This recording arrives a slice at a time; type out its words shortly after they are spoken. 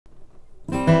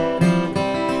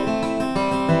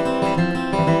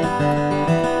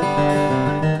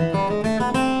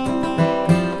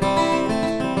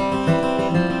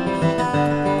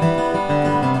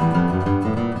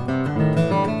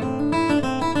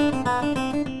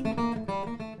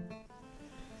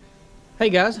Hey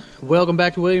guys, welcome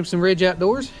back to Williamson Ridge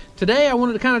Outdoors. Today I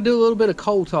wanted to kind of do a little bit of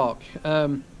coal talk.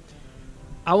 I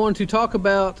wanted to talk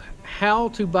about how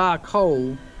to buy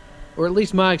coal, or at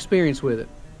least my experience with it.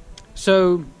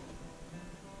 So,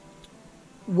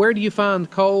 where do you find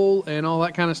coal and all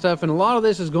that kind of stuff? And a lot of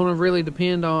this is going to really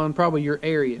depend on probably your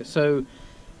area. So,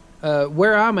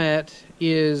 where I'm at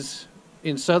is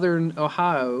in southern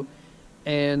Ohio,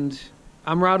 and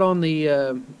I'm right on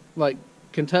the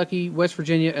Kentucky, West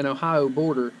Virginia, and Ohio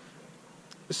border.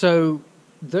 So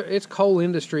it's coal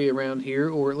industry around here,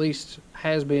 or at least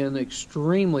has been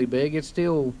extremely big. It's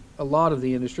still a lot of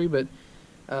the industry, but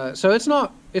so it's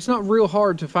not real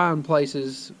hard to find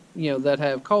places that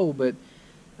have coal, but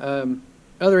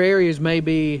other areas may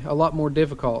be a lot more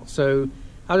difficult. So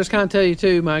I'll just kind of tell you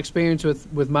too my experience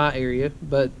with my area,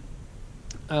 but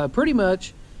pretty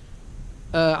much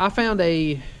I found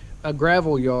a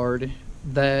gravel yard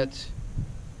that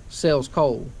sells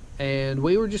coal, and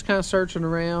we were just kind of searching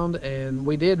around, and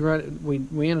we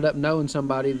ended up knowing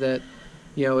somebody that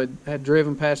had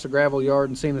driven past the gravel yard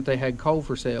and seen that they had coal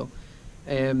for sale.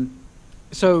 And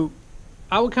so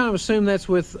I would kind of assume that's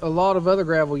with a lot of other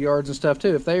gravel yards and stuff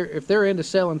too. If they're into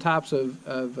selling types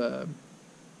of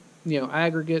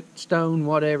aggregate, stone,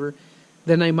 whatever,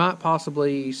 then they might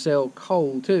possibly sell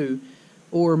coal too.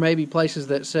 Or maybe places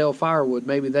that sell firewood,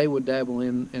 maybe they would dabble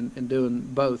in doing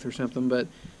both or something. But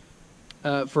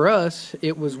for us,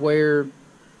 it was where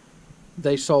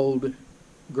they sold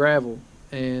gravel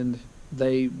and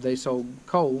they sold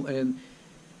coal. And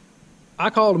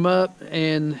I called them up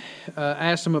and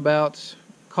asked them about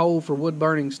coal for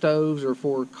wood-burning stoves or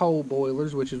for coal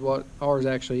boilers, which is what ours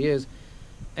actually is.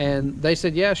 And they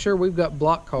said, yeah, sure, we've got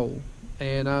block coal.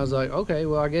 And I was like, okay,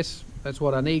 well, I guess that's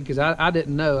what I need, because I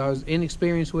didn't know. I was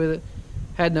inexperienced with it,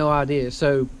 had no idea.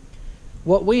 So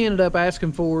what we ended up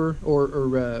asking for,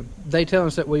 or they telling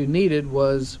us that we needed,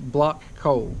 was block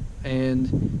coal.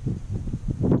 And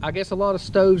I guess a lot of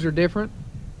stoves are different,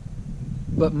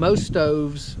 but most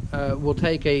stoves will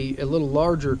take a little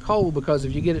larger coal, because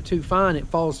if you get it too fine, it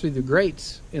falls through the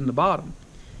grates in the bottom.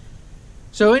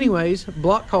 So anyways,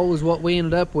 block coal is what we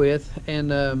ended up with.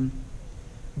 And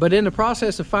but in the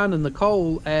process of finding the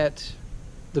coal at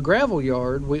the gravel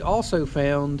yard, we also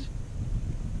found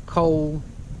coal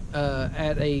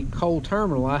at a coal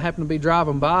terminal. I happened to be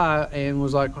driving by and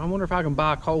was like, I wonder if I can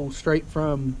buy coal straight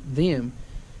from them.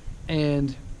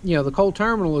 And the coal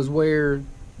terminal is where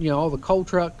all the coal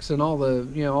trucks and all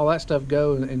the all that stuff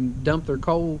go and dump their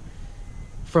coal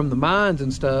from the mines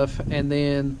and stuff, and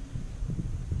then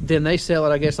they sell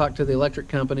it, I guess, like to the electric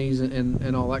companies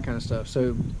and all that kind of stuff.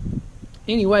 So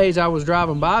anyways, I was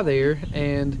driving by there,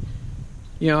 and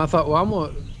I thought, well, I'm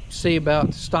going to see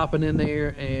about stopping in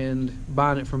there and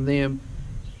buying it from them.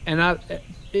 And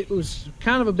it was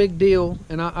kind of a big deal,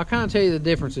 and I'll kind of tell you the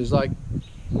differences. Like,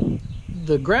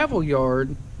 the gravel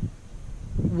yard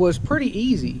was pretty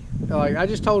easy. Like, I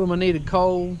just told him I needed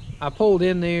coal. I pulled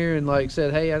in there and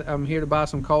said, hey, I'm here to buy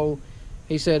some coal.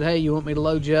 He said, hey, you want me to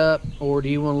load you up, or do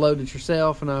you want to load it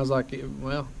yourself? And I was like,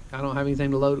 well, I don't have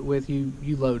anything to load it with. You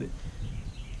load it.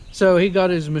 So he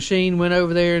got his machine, went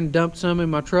over there and dumped some in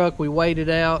my truck. We weighed it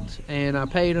out, and I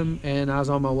paid him, and I was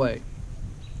on my way.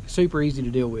 Super easy to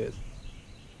deal with.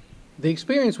 The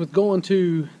experience with going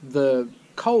to the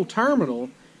coal terminal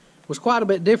was quite a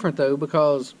bit different, though,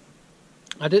 because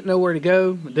I didn't know where to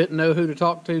go. I didn't know who to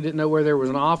talk to. Didn't know where there was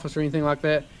an office or anything like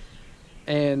that.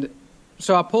 And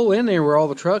so I pull in there where all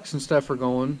the trucks and stuff are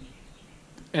going,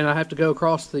 and I have to go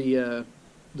across the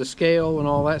scale and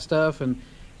all that stuff. And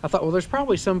I thought, well, there's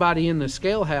probably somebody in the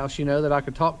scale house, that I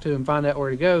could talk to and find out where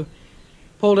to go.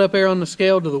 Pulled up there on the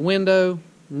scale to the window.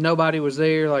 Nobody was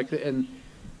there. And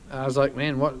I was like,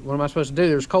 man, what am I supposed to do?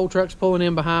 There's coal trucks pulling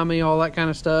in behind me, all that kind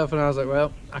of stuff. And I was like,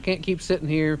 well, I can't keep sitting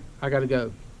here. I got to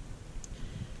go.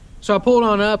 So I pulled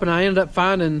on up, and I ended up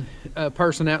finding a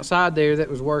person outside there that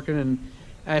was working, and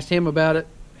asked him about it.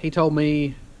 He told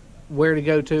me where to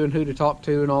go to and who to talk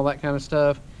to and all that kind of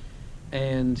stuff.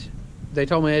 And they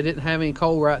told me they didn't have any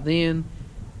coal right then,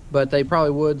 but they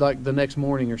probably would the next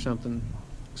morning or something.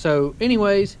 So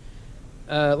anyways,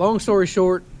 long story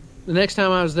short, the next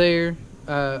time I was there,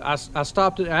 I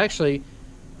stopped it. I actually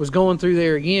was going through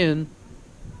there again,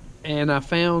 and I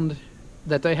found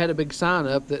that they had a big sign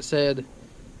up that said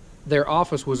their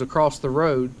office was across the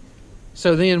road.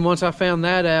 So then once I found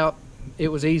that out, it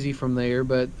was easy from there.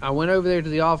 But I went over there to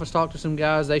the office, talked to some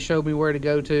guys. They showed me where to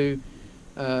go to,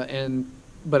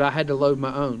 but I had to load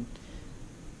my own.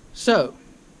 So,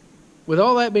 with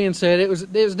all that being said, it was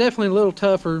definitely a little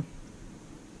tougher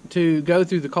to go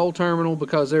through the coal terminal,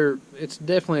 because it's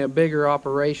definitely a bigger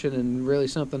operation and really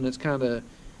something that's kind of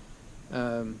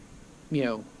you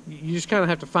know, you just kind of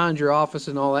have to find your office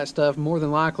and all that stuff. More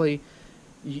than likely,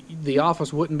 the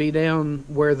office wouldn't be down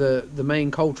where the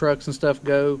main coal trucks and stuff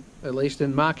go. At least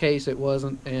in my case, it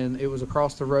wasn't, and it was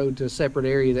across the road to a separate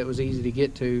area that was easy to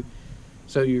get to.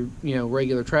 So you know,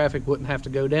 regular traffic wouldn't have to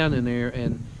go down in there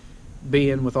and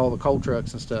be in with all the coal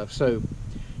trucks and stuff. So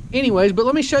anyways, but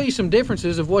let me show you some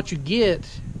differences of what you get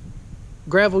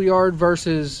gravel yard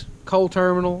versus coal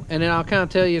terminal, and then I'll kind of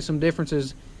tell you some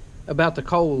differences about the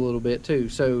coal a little bit too.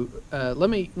 So let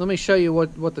me show you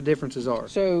what the differences are.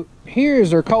 So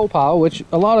here's their coal pile, which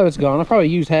a lot of it's gone. I probably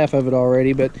used half of it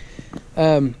already, but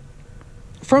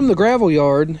from the gravel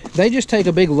yard, they just take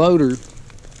a big loader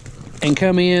and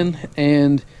come in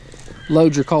and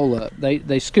load your coal up.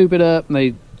 They scoop it up and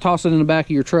they toss it in the back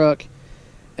of your truck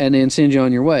and then send you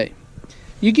on your way.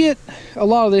 You get a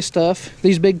lot of this stuff,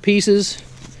 these big pieces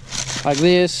like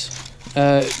this.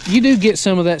 You do get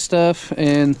some of that stuff,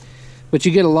 but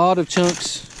you get a lot of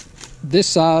chunks this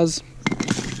size.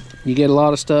 You get a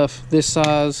lot of stuff this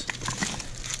size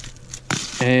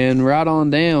and right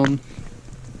on down.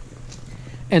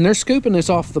 And they're scooping this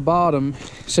off the bottom,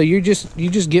 so you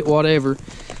just get whatever.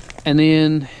 And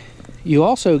then you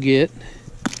also get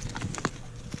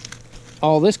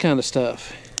all this kind of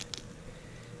stuff.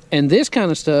 And this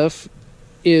kind of stuff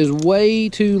is way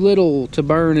too little to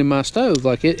burn in my stove.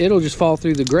 Like it'll just fall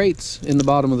through the grates in the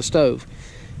bottom of the stove.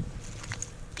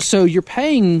 So you're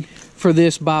paying for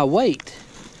this by weight.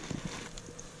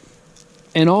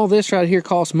 And all this right here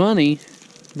costs money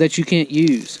that you can't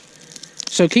use.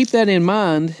 So keep that in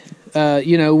mind,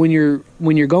 you know, when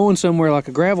you're going somewhere like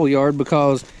a gravel yard,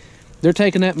 because they're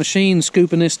taking that machine,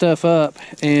 scooping this stuff up,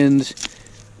 and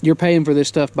you're paying for this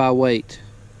stuff by weight.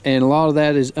 And a lot of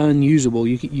that is unusable.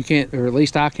 You can't, or at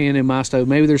least I can in my stove.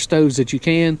 Maybe there's stoves that you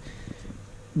can,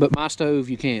 but my stove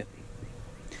you can't.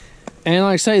 And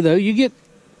like I say though, you get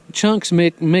chunks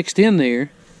mixed in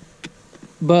there,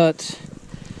 but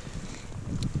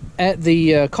at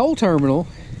the coal terminal,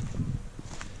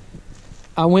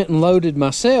 I went and loaded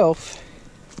myself,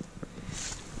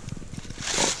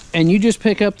 and you just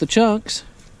pick up the chunks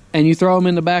and you throw them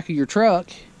in the back of your truck,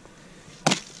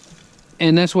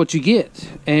 and that's what you get.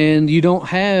 And you don't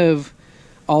have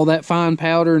all that fine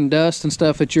powder and dust and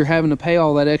stuff that you're having to pay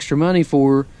all that extra money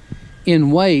for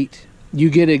in weight. You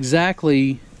get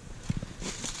exactly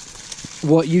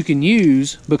what you can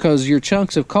use, because your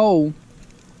chunks of coal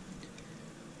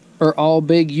are all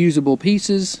big usable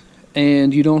pieces,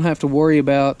 and you don't have to worry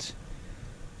about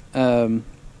you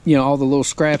know, all the little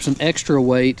scraps and extra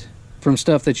weight from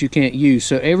stuff that you can't use.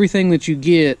 So everything that you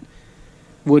get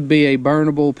would be a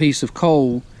burnable piece of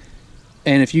coal.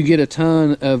 And if you get a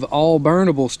ton of all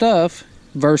burnable stuff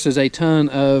versus a ton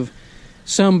of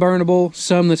some burnable,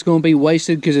 some that's going to be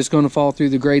wasted because it's going to fall through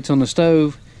the grates on the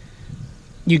stove,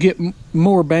 you get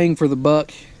more bang for the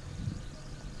buck.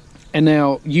 And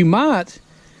now you might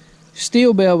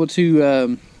still be able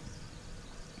to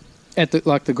at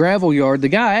the gravel yard, the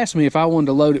guy asked me if I wanted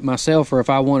to load it myself or if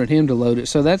I wanted him to load it.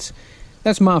 So that's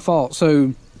my fault.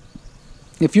 So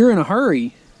if you're in a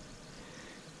hurry,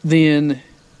 then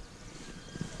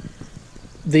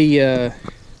the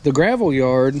gravel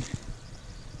yard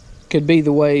could be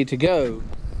the way to go.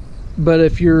 But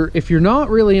if you're not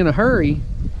really in a hurry,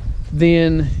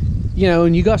 then, you know,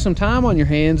 and you got some time on your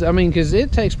hands, I mean, because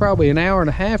it takes probably an hour and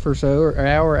a half or so, or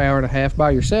hour and a half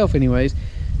by yourself anyways,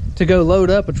 to go load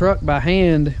up a truck by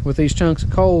hand with these chunks of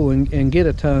coal and get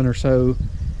a ton or so.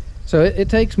 So it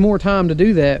takes more time to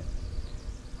do that.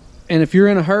 And if you're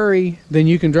in a hurry, then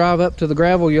you can drive up to the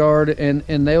gravel yard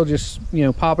and they'll just, you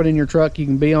know, pop it in your truck. You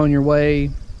can be on your way.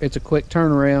 It's a quick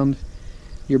turnaround.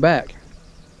 You're back.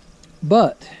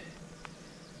 But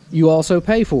you also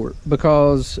pay for it,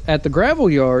 because at the gravel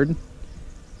yard,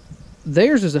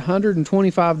 theirs is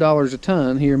 $125 a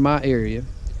ton here in my area.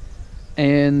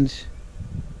 And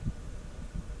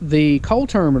the coal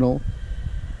terminal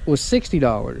was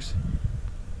 $60.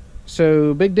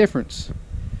 So big difference.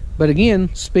 But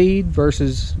again, speed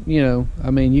versus, you know,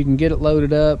 I mean, you can get it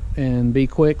loaded up and be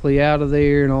quickly out of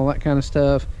there and all that kind of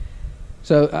stuff.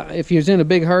 So if you was in a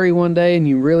big hurry one day and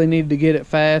you really needed to get it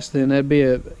fast, then that'd be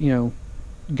a, you know,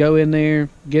 go in there,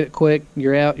 get it quick,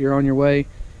 you're out, you're on your way.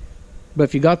 But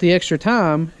if you got the extra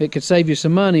time, it could save you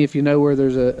some money if you know where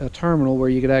there's a terminal where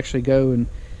you could actually go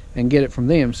and get it from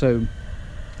them. So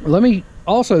let me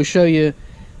also show you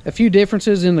a few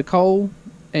differences in the coal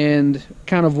and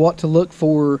kind of what to look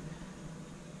for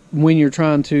when you're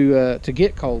trying to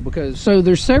get coal. Because so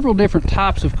there's several different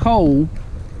types of coal,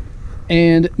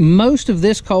 and most of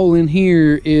this coal in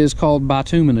here is called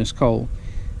bituminous coal.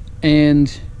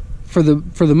 And for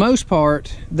the most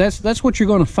part, that's what you're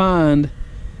going to find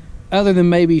other than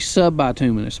maybe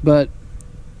sub-bituminous. But,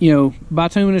 you know,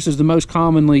 bituminous is the most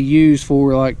commonly used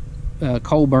for, like,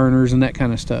 coal burners and that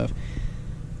kind of stuff.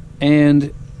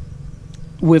 And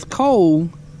with coal,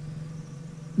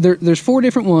 there's 4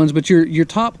 different ones, but your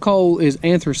top coal is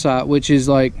anthracite, which is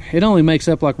like, it only makes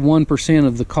up like 1%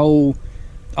 of the coal.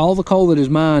 All the coal that is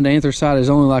mined, anthracite is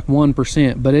only like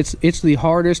 1%, but it's the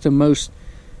hardest and most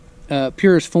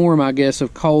purest form, I guess,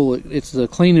 of coal. It's the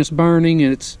cleanest burning,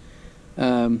 and it's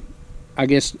I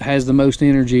guess has the most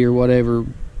energy or whatever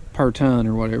per ton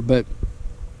or whatever. But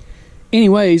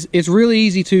anyways, it's really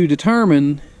easy to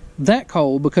determine that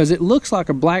coal because it looks like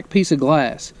a black piece of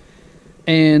glass,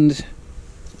 and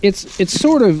it's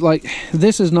sort of like,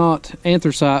 this is not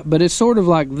anthracite, but it's sort of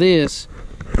like this,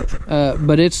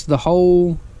 but it's the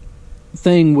whole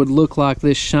thing would look like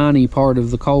this shiny part of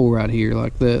the coal right here.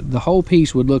 Like the whole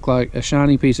piece would look like a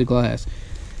shiny piece of glass.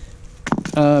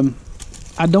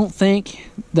 I don't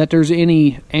think that there's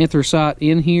any anthracite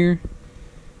in here.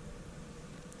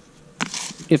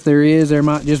 If there is, there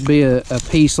might just be a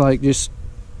piece like just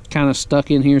kind of stuck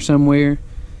in here somewhere.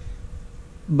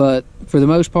 But for the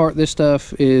most part, this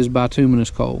stuff is bituminous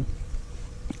coal.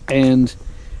 And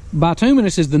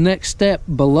bituminous is the next step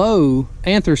below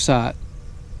anthracite.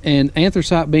 And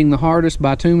anthracite being the hardest,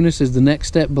 bituminous is the next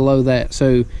step below that.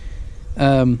 So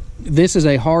this is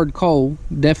a hard coal,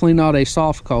 definitely not a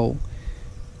soft coal.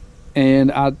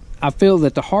 And I feel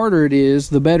that the harder it is,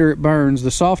 the better it burns.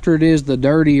 The softer it is, the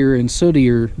dirtier and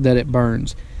sootier that it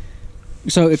burns.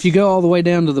 So if you go all the way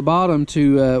down to the bottom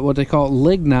to what they call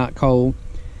lignite coal,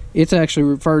 it's actually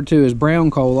referred to as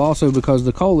brown coal also, because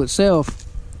the coal itself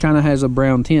kind of has a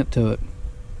brown tint to it.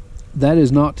 That is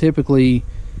not typically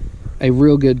a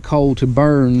real good coal to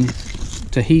burn,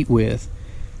 to heat with.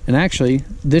 And actually,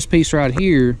 this piece right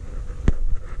here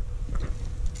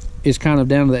is kind of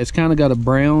down to that. It's kind of got a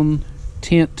brown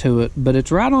tint to it, but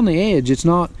it's right on the edge. It's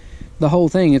not the whole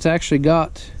thing. It's actually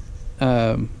got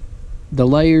the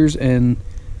layers and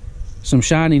some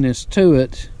shininess to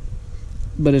it,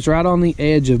 but it's right on the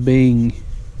edge of being,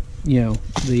 you know,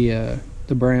 the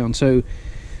brown. So,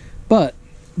 but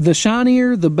the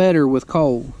shinier the better with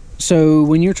coal. So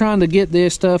when you're trying to get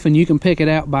this stuff and you can pick it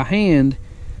out by hand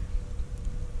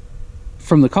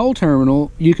from the coal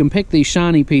terminal, you can pick these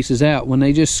shiny pieces out. When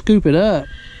they just scoop it up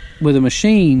with a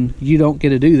machine, you don't get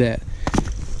to do that.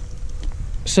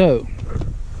 So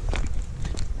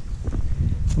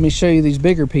let me show you these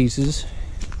bigger pieces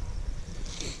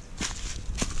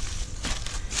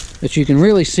that you can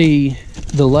really see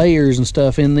the layers and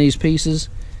stuff in these pieces.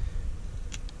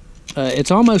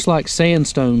 It's almost like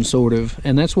sandstone, sort of,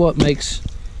 and that's what makes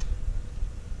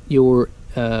your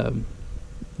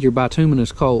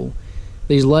bituminous coal.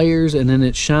 These layers, and then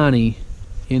it's shiny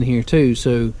in here too.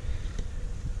 So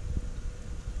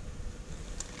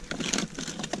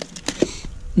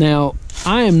now,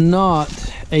 I am not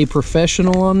a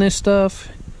professional on this stuff.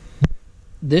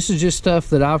 This is just stuff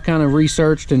that I've kind of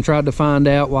researched and tried to find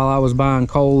out while I was buying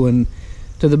coal, and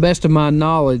to the best of my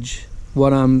knowledge,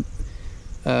 what I'm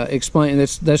explaining,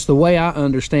 that's the way I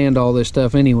understand all this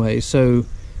stuff anyway. So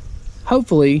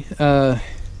hopefully,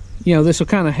 you know, this will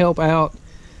kind of help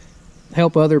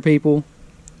other people,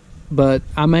 but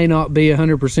I may not be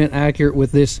 100% accurate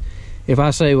with this if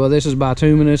I say, well, this is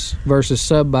bituminous versus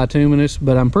sub-bituminous,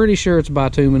 but I'm pretty sure it's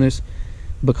bituminous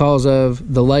because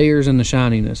of the layers and the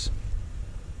shininess.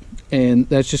 And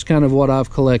that's just kind of what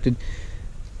I've collected.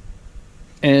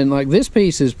 And like this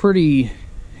piece is pretty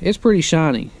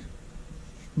shiny,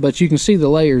 but you can see the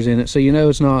layers in it, so you know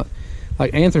it's not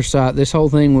like anthracite. This whole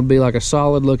thing would be like a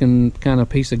solid looking kind of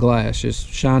piece of glass, just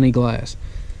shiny glass.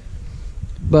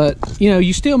 But you know,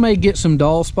 you still may get some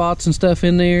dull spots and stuff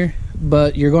in there,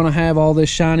 but you're going to have all this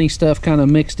shiny stuff kind of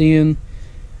mixed in,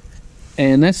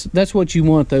 and that's what you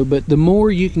want though. But the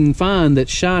more you can find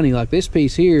that's shiny, like this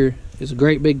piece here is a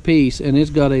great big piece and it's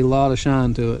got a lot of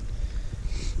shine to it.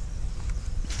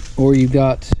 Or you've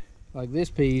got like this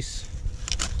piece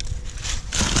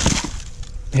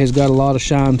has got a lot of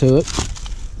shine to it,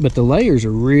 but the layers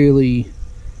are really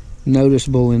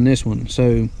noticeable in this one.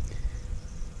 So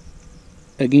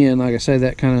again, like I say,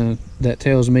 that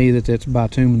tells me that that's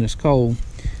bituminous coal.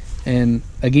 And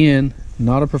again,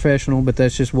 not a professional, but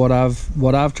that's just what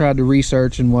I've tried to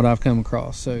research and what I've come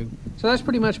across. So that's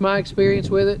pretty much my experience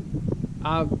with it.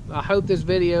 I hope this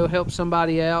video helps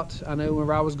somebody out. I know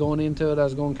whenever I was going into it, I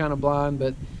was going kind of blind,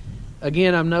 but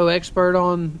again, I'm no expert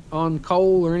on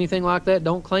coal or anything like that.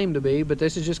 Don't claim to be, but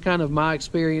this is just kind of my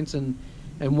experience and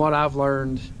what I've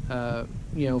learned,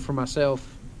 you know, for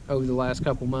myself over the last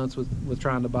couple months with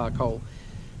trying to buy coal.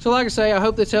 So like I say, I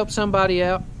hope this helps somebody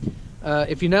out.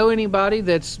 If you know anybody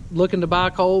that's looking to buy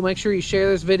coal, make sure you share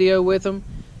this video with them.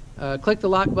 Click the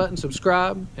like button,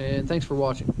 subscribe, and thanks for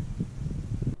watching.